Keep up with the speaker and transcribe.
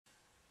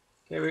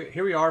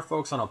Here we are,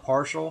 folks, on a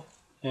partial,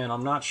 and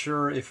I'm not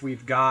sure if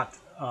we've got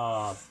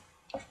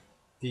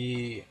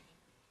the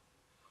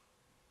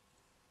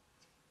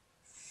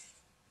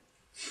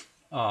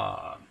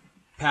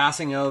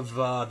passing of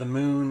the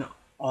moon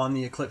on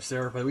the eclipse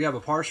there, but we have a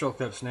partial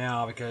eclipse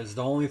now because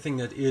the only thing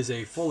that is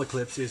a full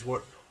eclipse is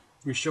what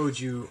we showed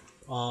you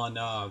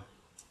on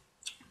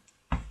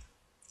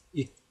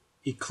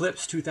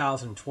Eclipse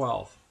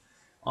 2012.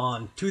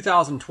 On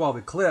 2012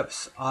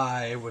 eclipse,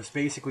 I was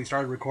basically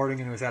started recording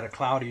and it was at a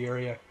cloudy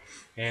area,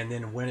 and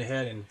then went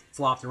ahead and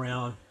flopped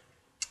around,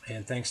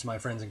 and thanks to my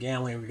friends in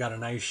gambling, we got a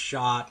nice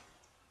shot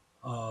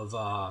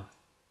of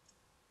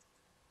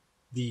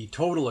the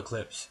total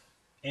eclipse.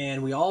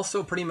 And we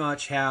also pretty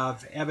much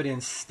have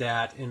evidence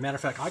that, in matter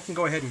of fact, I can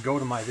go ahead and go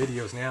to my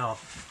videos now,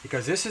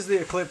 because this is the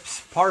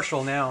eclipse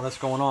partial now that's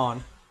going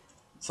on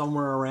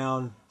somewhere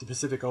around the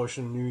Pacific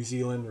Ocean, New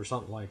Zealand or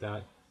something like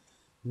that.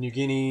 New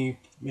Guinea,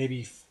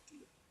 maybe,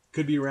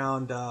 could be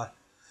around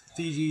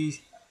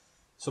Fiji,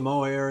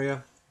 Samoa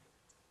area.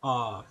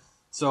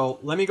 So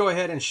let me go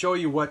ahead and show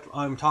you what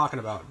I'm talking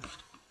about.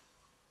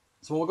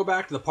 So we'll go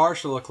back to the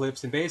partial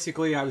eclipse, and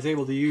basically I was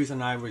able to use,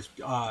 and I was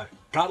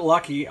got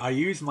lucky. I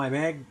used my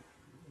mag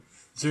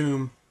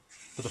zoom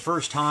for the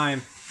first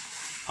time,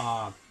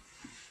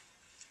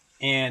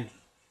 and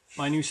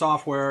my new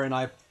software, and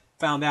I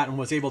found that and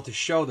was able to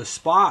show the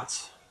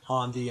spots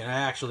on the. And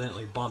I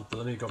accidentally bumped.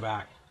 Let me go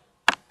back.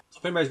 So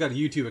if anybody's got a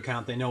YouTube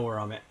account, they know where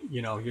I'm at.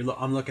 You know,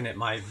 I'm looking at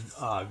my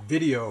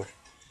video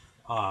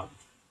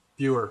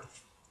viewer.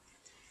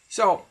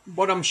 So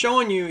what I'm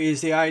showing you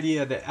is the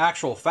idea, the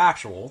actual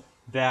factual,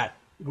 that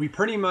we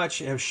pretty much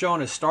have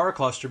shown a star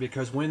cluster,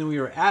 because when we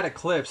were at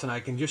eclipse, and I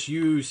can just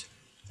use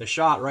the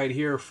shot right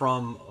here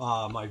from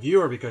my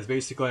viewer, because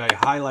basically I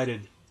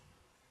highlighted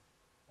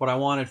what I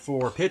wanted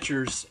for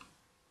pictures,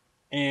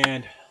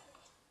 and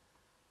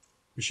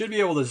we should be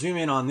able to zoom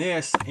in on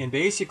this, and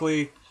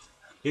basically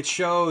it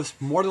shows,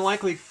 more than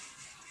likely,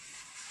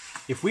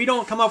 if we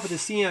don't come up with a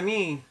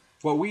CME,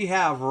 what we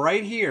have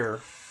right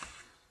here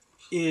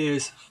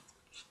is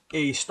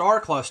a star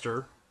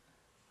cluster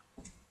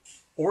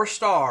or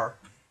star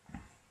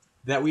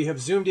that we have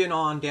zoomed in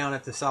on down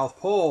at the South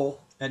Pole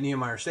at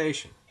Niemeyer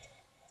Station.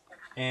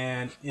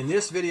 And in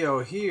this video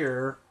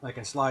here, I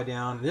can slide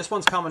down. This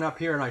one's coming up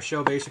here, and I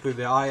show basically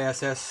the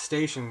ISS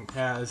station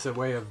as a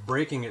way of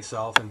braking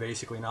itself, and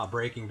basically not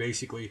braking,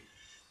 basically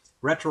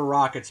retro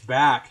rockets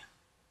back,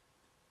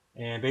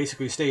 and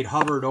basically stayed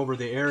hovered over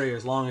the area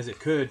as long as it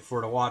could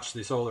to watch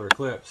the solar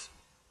eclipse.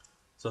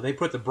 So they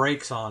put the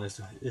brakes on as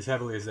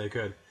heavily as they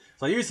could.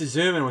 So I used the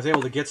zoom and was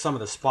able to get some of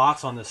the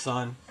spots on the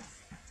sun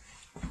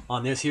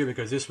on this here,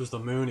 because this was the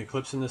moon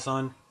eclipsing the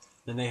sun.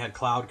 Then they had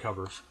cloud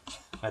cover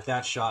at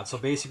that shot. So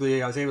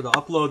basically I was able to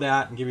upload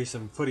that and give you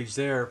some footage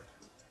there.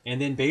 And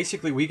then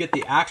basically we get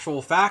the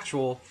actual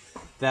factual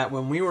that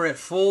when we were at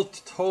full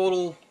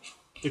total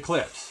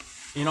eclipse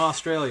in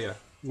Australia,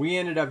 we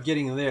ended up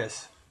getting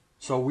this.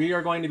 So we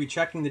are going to be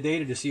checking the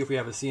data to see if we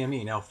have a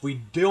CME. Now, if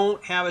we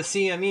don't have a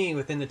CME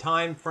within the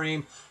time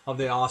frame of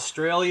the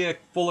Australia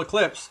full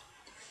eclipse,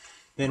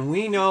 then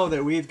we know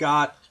that we've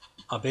got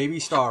a baby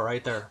star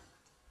right there.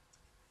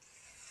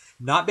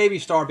 Not baby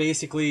star,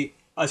 basically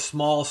a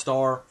small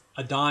star,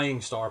 a dying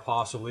star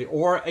possibly,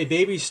 or a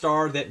baby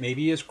star that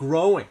maybe is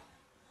growing.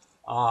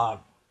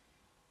 But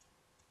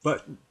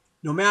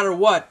no matter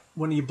what,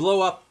 when you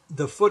blow up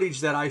the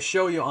footage that I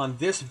show you on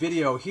this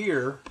video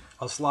here,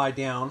 I'll slide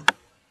down,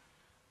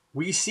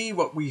 we see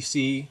what we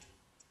see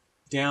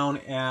down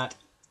at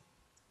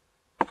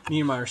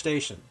Niemeyer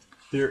Station.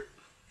 The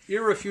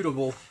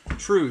irrefutable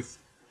truth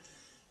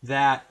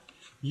that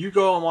you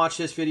go and watch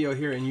this video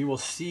here and you will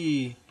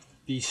see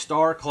the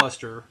star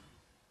cluster,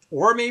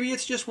 or maybe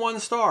it's just one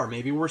star.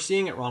 Maybe we're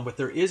seeing it wrong, but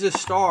there is a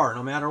star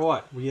no matter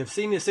what. We have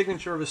seen the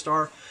signature of a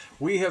star.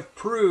 We have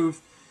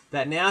proved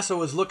that NASA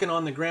was looking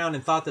on the ground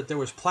and thought that there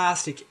was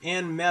plastic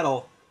and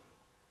metal,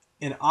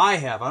 and I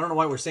don't know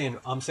why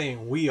I'm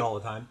saying we all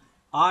the time.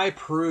 I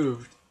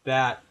proved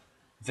that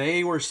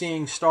they were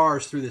seeing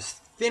stars through this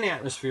thin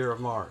atmosphere of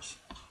Mars.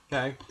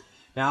 Okay,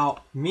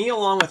 now me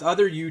along with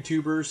other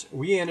YouTubers,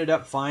 we ended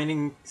up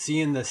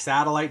seeing the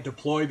satellite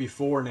deploy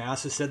before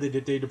NASA said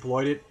they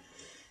deployed it.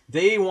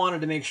 They wanted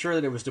to make sure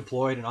that it was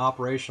deployed and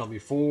operational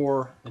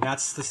before, and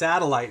that's the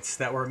satellites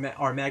that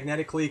are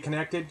magnetically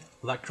connected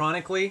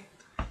electronically.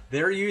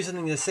 They're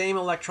using the same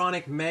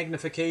electronic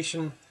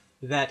magnification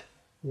that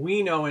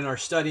we know in our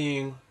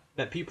studying,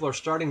 that people are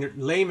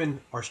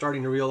laymen are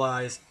starting to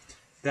realize,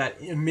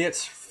 that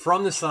emits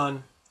from the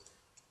sun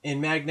and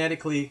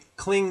magnetically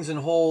clings and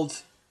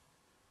holds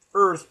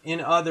Earth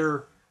and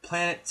other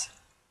planets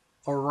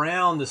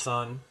around the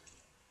sun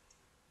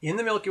in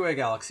the Milky Way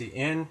galaxy.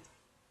 And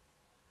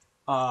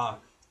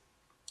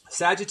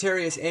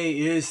Sagittarius A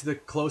is the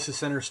closest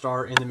center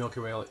star in the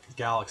Milky Way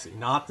galaxy,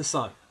 not the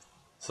sun.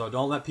 So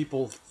don't let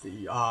people,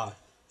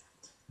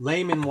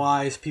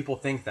 layman-wise, people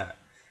think that.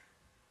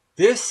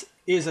 This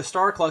is a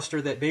star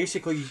cluster that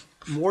basically,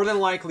 more than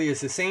likely,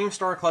 is the same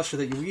star cluster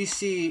that we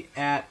see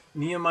at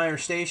Niemeyer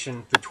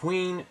Station,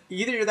 between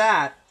either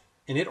that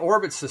and it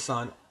orbits the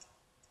sun,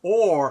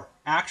 or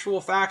actual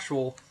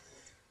factual,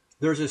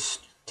 there's a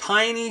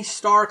tiny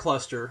star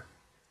cluster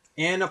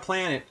and a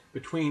planet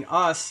between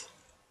us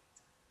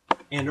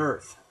and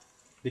Earth.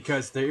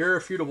 Because the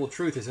irrefutable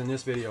truth is in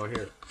this video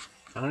here.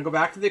 I'm going to go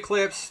back to the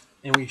eclipse,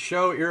 and we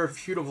show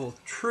irrefutable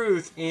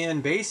truth,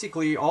 and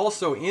basically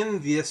also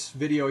in this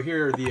video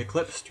here, the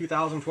eclipse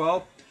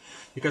 2012,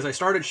 because I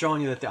started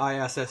showing you that the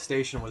ISS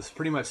station was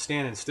pretty much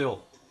standing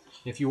still.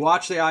 If you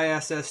watch the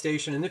ISS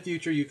station in the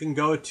future, you can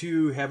go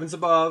to Heavens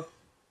Above,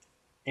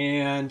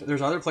 and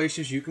there's other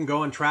places you can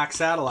go and track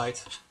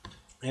satellites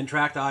and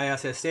track the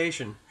ISS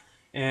station.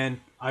 And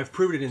I've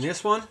proved it in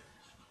this one,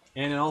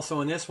 and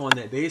also in this one,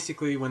 that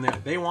basically when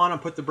they want to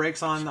put the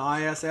brakes on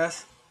the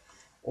ISS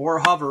or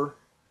hover,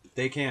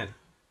 they can.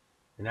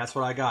 And that's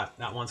what I got.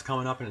 That one's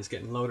coming up and it's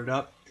getting loaded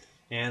up.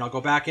 And I'll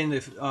go back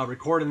into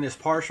recording this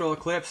partial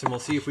eclipse, and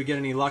we'll see if we get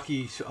any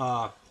lucky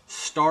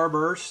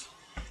starbursts.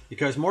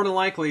 Because more than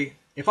likely,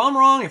 if I'm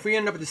wrong, if we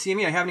end up at the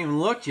CME, I haven't even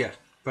looked yet.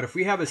 But if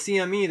we have a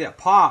CME that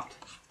popped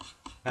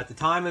at the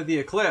time of the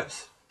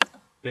eclipse,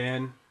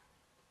 then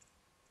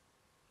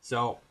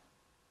so...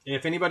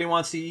 if anybody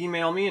wants to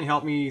email me and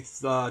help me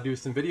do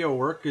some video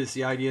work, is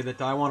the idea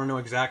that I want to know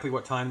exactly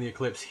what time the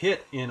eclipse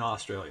hit in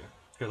Australia.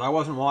 Because I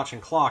wasn't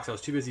watching clocks. I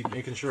was too busy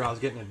making sure I was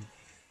getting it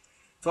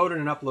photoed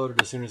and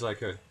uploaded as soon as I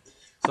could.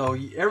 So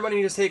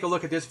everybody needs to take a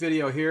look at this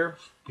video here,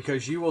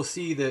 because you will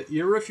see the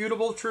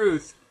irrefutable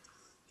truth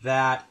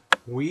that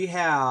we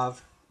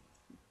have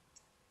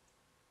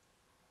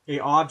an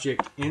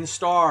object in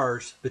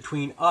stars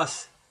between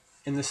us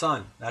and the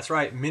sun. That's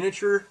right,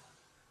 miniature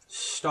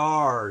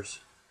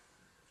stars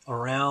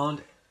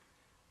around.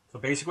 So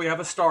basically we have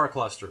a star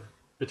cluster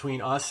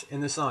between us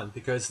and the sun,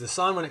 because the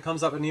sun, when it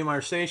comes up at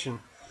Niemeyer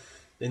Station,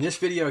 in this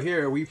video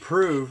here we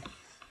prove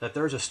that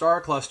there's a star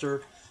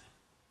cluster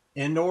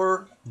and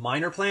or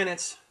minor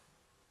planets,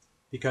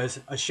 because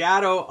a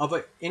shadow of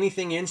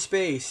anything in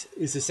space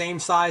is the same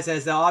size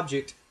as the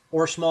object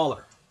or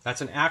smaller.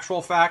 That's an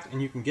actual fact,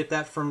 and you can get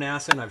that from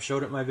NASA, and I've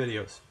showed it in my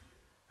videos.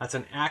 That's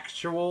an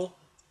actual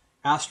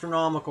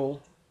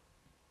astronomical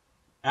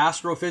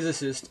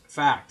astrophysicist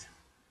fact.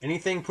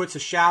 Anything puts a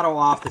shadow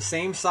off the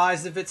same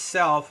size of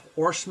itself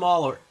or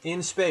smaller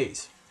in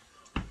space.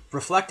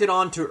 Reflected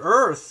onto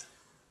Earth,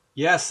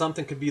 yes,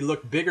 something could be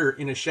look bigger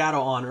in a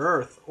shadow on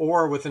Earth,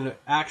 or with an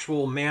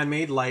actual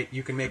man-made light,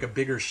 you can make a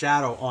bigger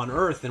shadow on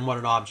Earth than what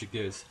an object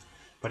is.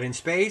 But in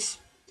space,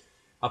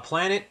 a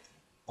planet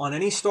on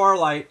any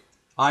starlight,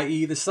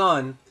 i.e. the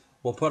sun,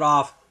 will put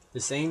off the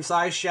same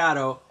size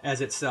shadow as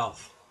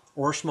itself,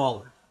 or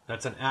smaller.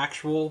 That's an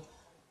actual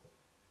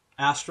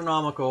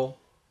astronomical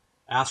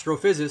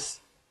astrophysicist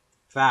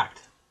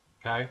fact,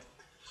 okay?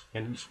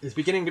 And it's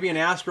beginning to be an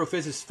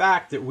astrophysicist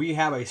fact that we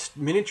have a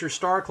miniature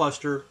star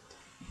cluster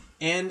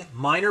and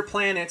minor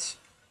planets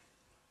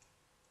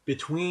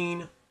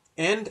between,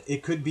 and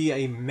it could be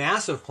a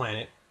massive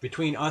planet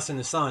between us and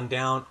the sun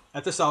down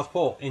at the South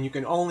Pole, and you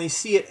can only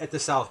see it at the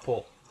South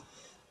Pole.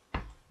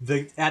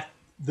 At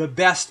the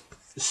best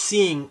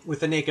seeing with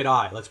the naked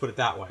eye, let's put it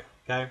that way,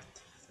 okay?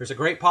 There's a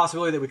great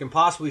possibility that we can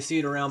possibly see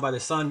it around by the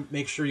sun.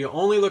 Make sure you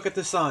only look at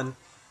the sun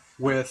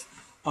with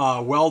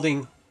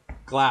welding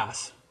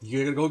glass.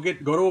 You go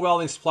to a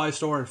welding supply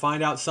store and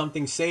find out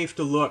something safe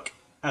to look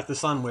at the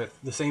sun with,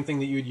 the same thing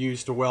that you'd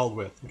use to weld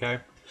with, okay?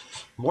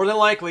 More than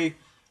likely,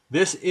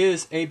 this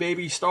is a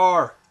baby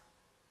star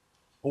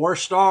or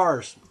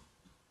stars,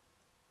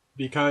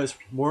 because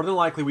more than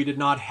likely we did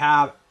not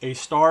have a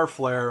star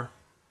flare.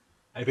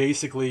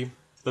 Basically,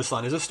 the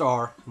sun is a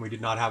star, and we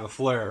did not have a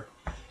flare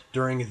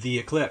during the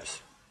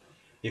eclipse.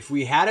 If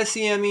we had a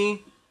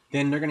CME,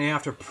 then they're going to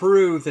have to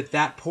prove that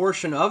that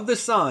portion of the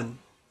sun,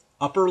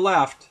 upper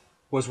left,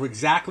 was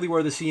exactly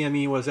where the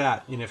CME was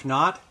at. And if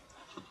not,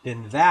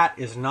 then that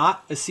is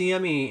not a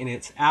CME, and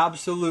it's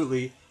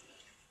absolutely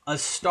a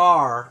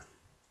star.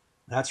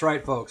 That's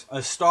right, folks.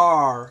 A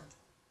star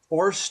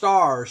or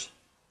stars,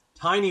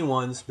 tiny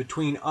ones,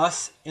 between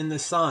us and the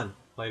sun,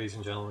 ladies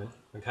and gentlemen.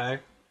 Okay?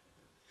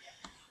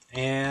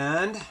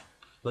 And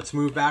let's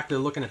move back to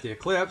looking at the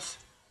eclipse.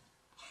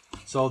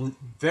 So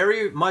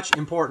very much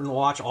important to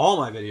watch all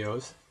my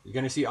videos. You're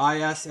going to see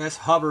ISS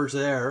hovers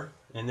there,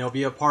 and there'll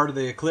be a part of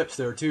the eclipse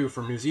there too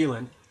from New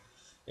Zealand.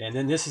 And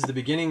then this is the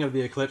beginning of the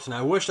eclipse, and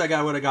I wish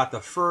I would have got the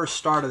first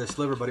start of the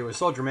sliver, but it was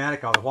so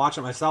dramatic. I was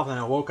watching it myself, and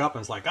I woke up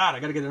and was like, God, I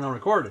got to get it on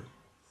recorded.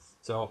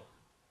 So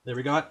there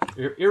we got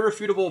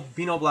irrefutable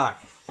Beanoblack.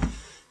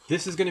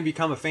 This is going to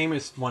become a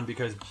famous one,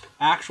 because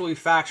actually,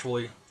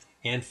 factually,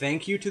 and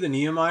thank you to the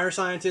Niemeyer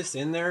scientists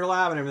in their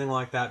lab and everything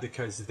like that,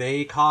 because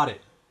they caught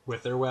it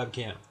with their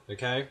webcam,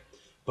 okay?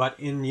 But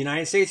in the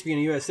United States, being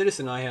a U.S.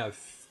 citizen, I have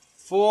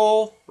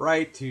full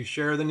right to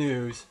share the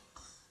news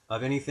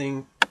of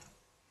anything,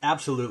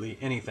 absolutely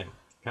anything,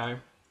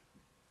 okay?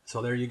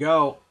 So there you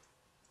go.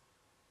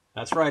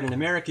 That's right. In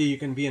America, you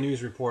can be a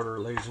news reporter,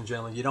 ladies and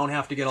gentlemen. You don't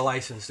have to get a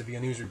license to be a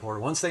news reporter.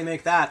 Once they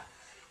make that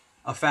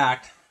a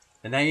fact,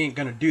 and they ain't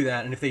going to do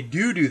that. And if they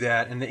do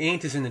that, and the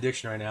ain't is in the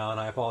dictionary now, and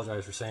I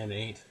apologize for saying the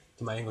ain't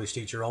to my English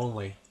teacher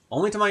only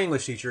to my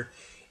English teacher.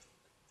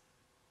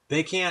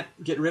 they can't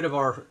get rid of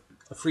our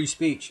free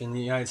speech in the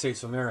United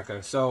States of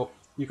America. So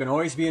you can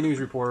always be a news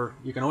reporter.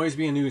 You can always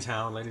be a news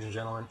hound, ladies and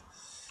gentlemen.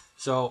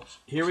 So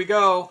here we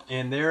go,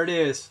 and there it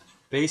is.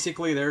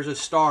 Basically, there's a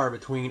star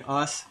between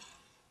us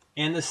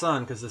and the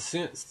sun, because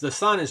the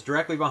sun is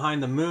directly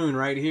behind the moon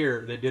right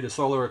here. They did a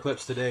solar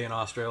eclipse today in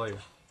Australia.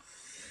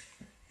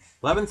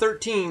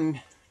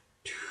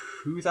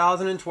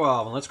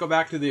 11/13/2012, and let's go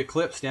back to the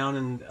eclipse down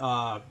in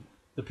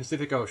the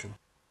Pacific Ocean.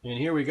 And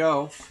here we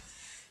go.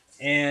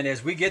 And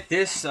as we get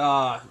this,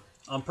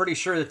 I'm pretty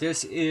sure that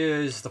this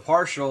is the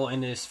partial,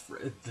 and is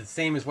the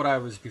same as what I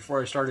was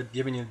before I started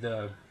giving you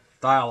the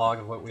dialogue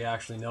of what we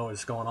actually know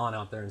is going on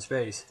out there in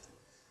space.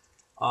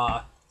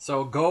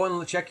 So go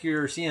and check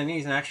your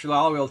CMEs, and actually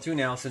I will too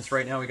now, since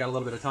right now we got a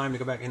little bit of time to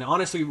go back. And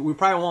honestly, we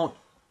probably won't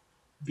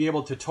be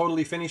able to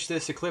totally finish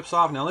this eclipse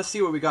off. Now let's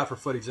see what we got for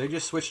footage. They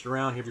just switched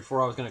around here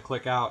before I was going to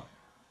click out.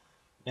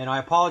 And I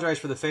apologize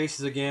for the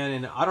faces again,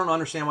 and I don't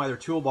understand why their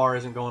toolbar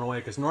isn't going away,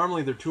 because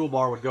normally their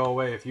toolbar would go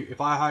away. If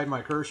I hide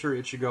my cursor,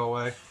 it should go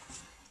away.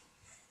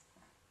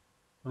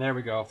 And there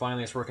we go.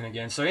 Finally it's working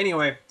again. So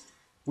anyway,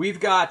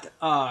 we've got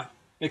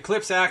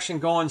eclipse action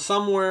going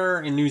somewhere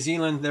in New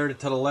Zealand there to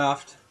the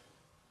left.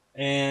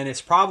 And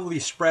it's probably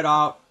spread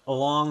out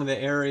along the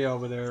area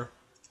over there.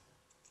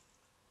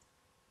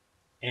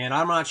 And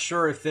I'm not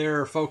sure if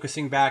they're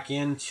focusing back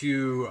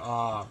into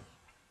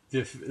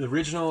the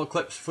original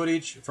eclipse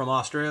footage from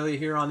Australia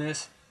here on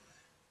this,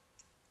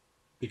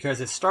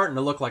 because it's starting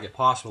to look like it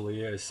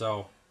possibly is.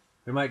 So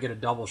we might get a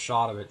double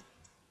shot of it.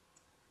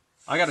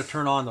 I got to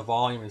turn on the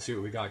volume and see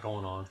what we got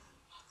going on.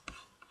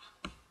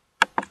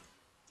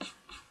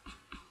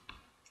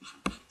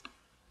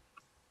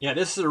 Yeah,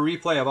 this is a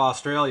replay of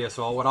Australia,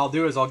 so what I'll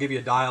do is I'll give you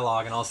a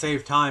dialogue, and I'll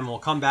save time. We'll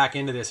come back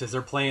into this as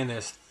they're playing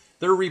this.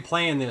 They're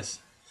replaying this.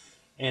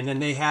 And then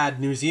they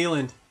had New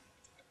Zealand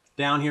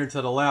down here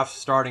to the left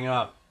starting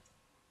up.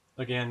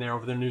 Again, there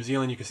over there in New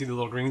Zealand, you can see the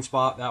little green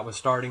spot that was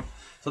starting.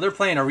 So they're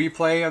playing a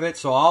replay of it,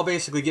 so I'll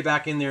basically get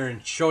back in there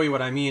and show you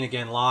what I mean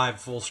again, live,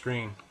 full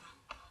screen.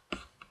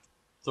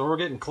 So we're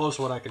getting close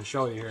to what I can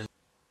show you here. And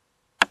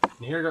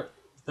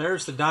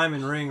there's the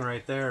diamond ring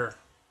right there.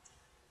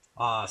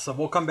 So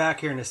we'll come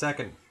back here in a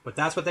second. But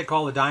that's what they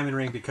call the diamond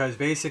ring, because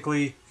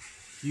basically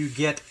you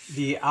get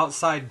the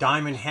outside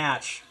diamond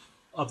hatch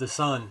of the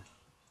sun.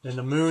 And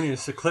the moon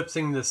is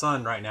eclipsing the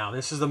sun right now.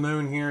 This is the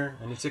moon here,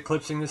 and it's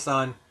eclipsing the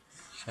sun.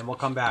 And we'll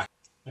come back.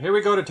 Here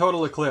we go to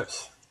total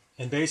eclipse.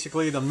 And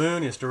basically the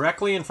moon is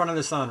directly in front of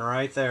the sun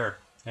right there.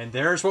 And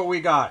there's what we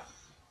got.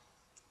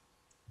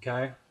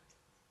 Okay.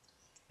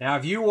 Now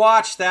if you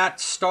watch that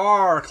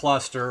star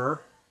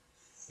cluster,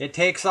 it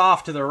takes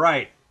off to the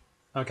right.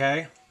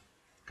 Okay.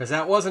 Because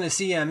that wasn't a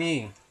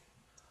CME.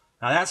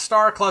 Now that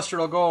star cluster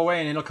will go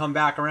away and it'll come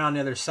back around the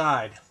other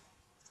side.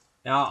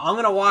 Now I'm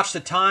going to watch the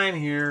time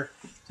here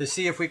to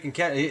see if we can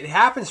catch it. It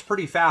happens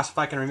pretty fast if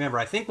I can remember.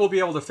 I think we'll be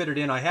able to fit it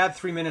in. I had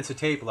 3 minutes of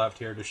tape left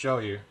here to show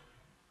you.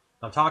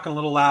 I'm talking a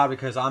little loud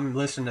because I'm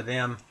listening to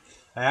them.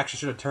 I actually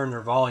should have turned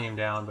their volume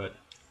down. But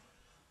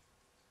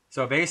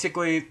so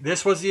basically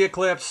this was the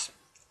eclipse,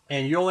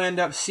 and you'll end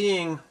up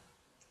seeing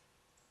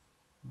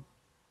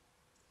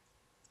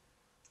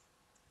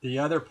the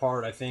other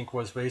part. I think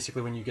was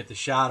basically when you get the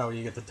shadow,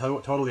 you get the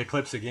total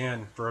eclipse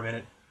again for a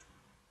minute.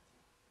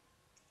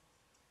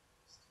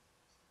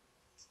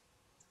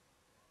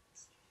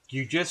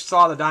 You just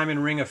saw the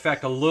diamond ring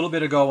effect a little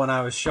bit ago when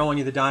I was showing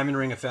you the diamond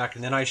ring effect,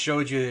 and then I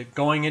showed you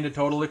going into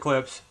total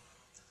eclipse,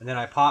 and then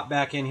I popped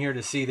back in here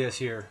to see this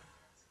here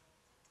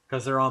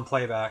because they're on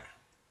playback.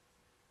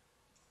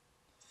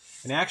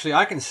 And actually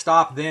I can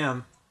stop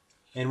them,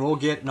 and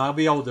I'll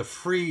be able to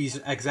freeze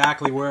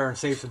exactly where and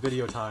save some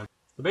video time.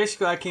 So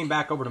basically I came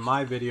back over to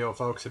my video,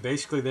 folks, so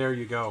basically there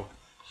you go.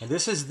 And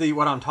this is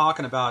what I'm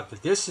talking about.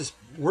 That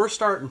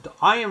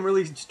I am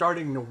really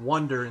starting to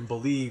wonder and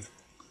believe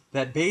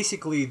that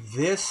basically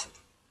this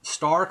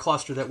star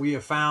cluster that we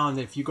have found,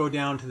 if you go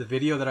down to the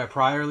video that I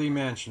priorly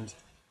mentioned,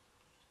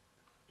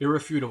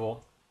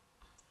 irrefutable.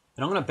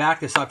 And I'm going to back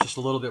this up just a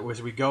little bit as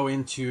we go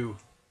into,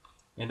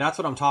 and that's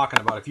what I'm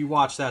talking about. If you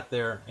watch that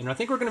there, and I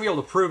think we're going to be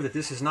able to prove that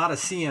this is not a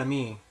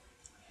CME.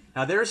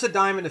 Now there's the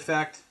diamond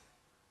effect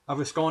of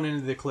us going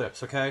into the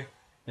eclipse, okay?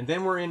 And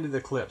then we're into the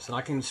eclipse, and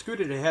I can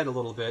scoot it ahead a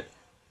little bit.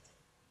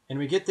 And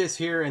we get this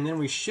here, and then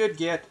we should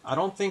get,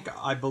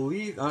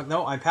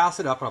 no, I pass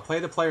it up, and I'll play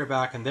the player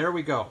back, and there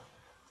we go.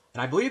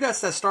 And I believe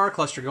that's that star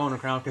cluster going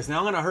around, because now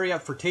I'm going to hurry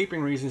up for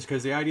taping reasons,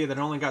 because the idea that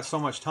I only got so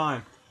much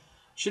time.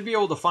 Should be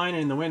able to find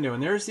it in the window,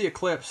 and there's the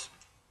eclipse.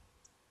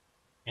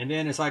 And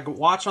then as I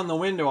watch on the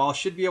window, I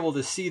should be able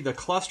to see the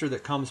cluster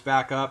that comes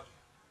back up.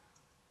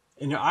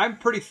 And I'm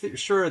pretty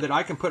sure that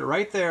I can put it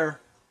right there.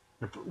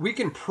 We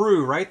can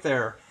prove right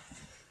there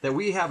that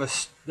we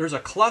have there's a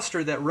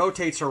cluster that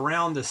rotates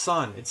around the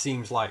sun, it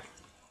seems like.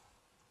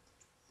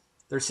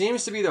 There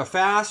seems to be the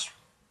fast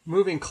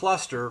moving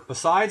cluster,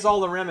 besides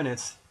all the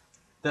remnants,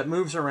 that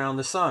moves around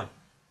the sun.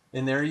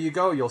 And there you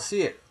go, you'll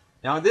see it.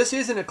 Now this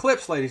is an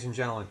eclipse, ladies and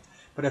gentlemen.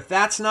 But if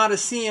that's not a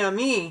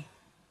CME,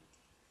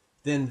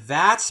 then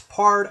that's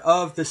part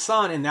of the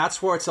sun, and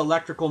that's where its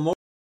electrical motor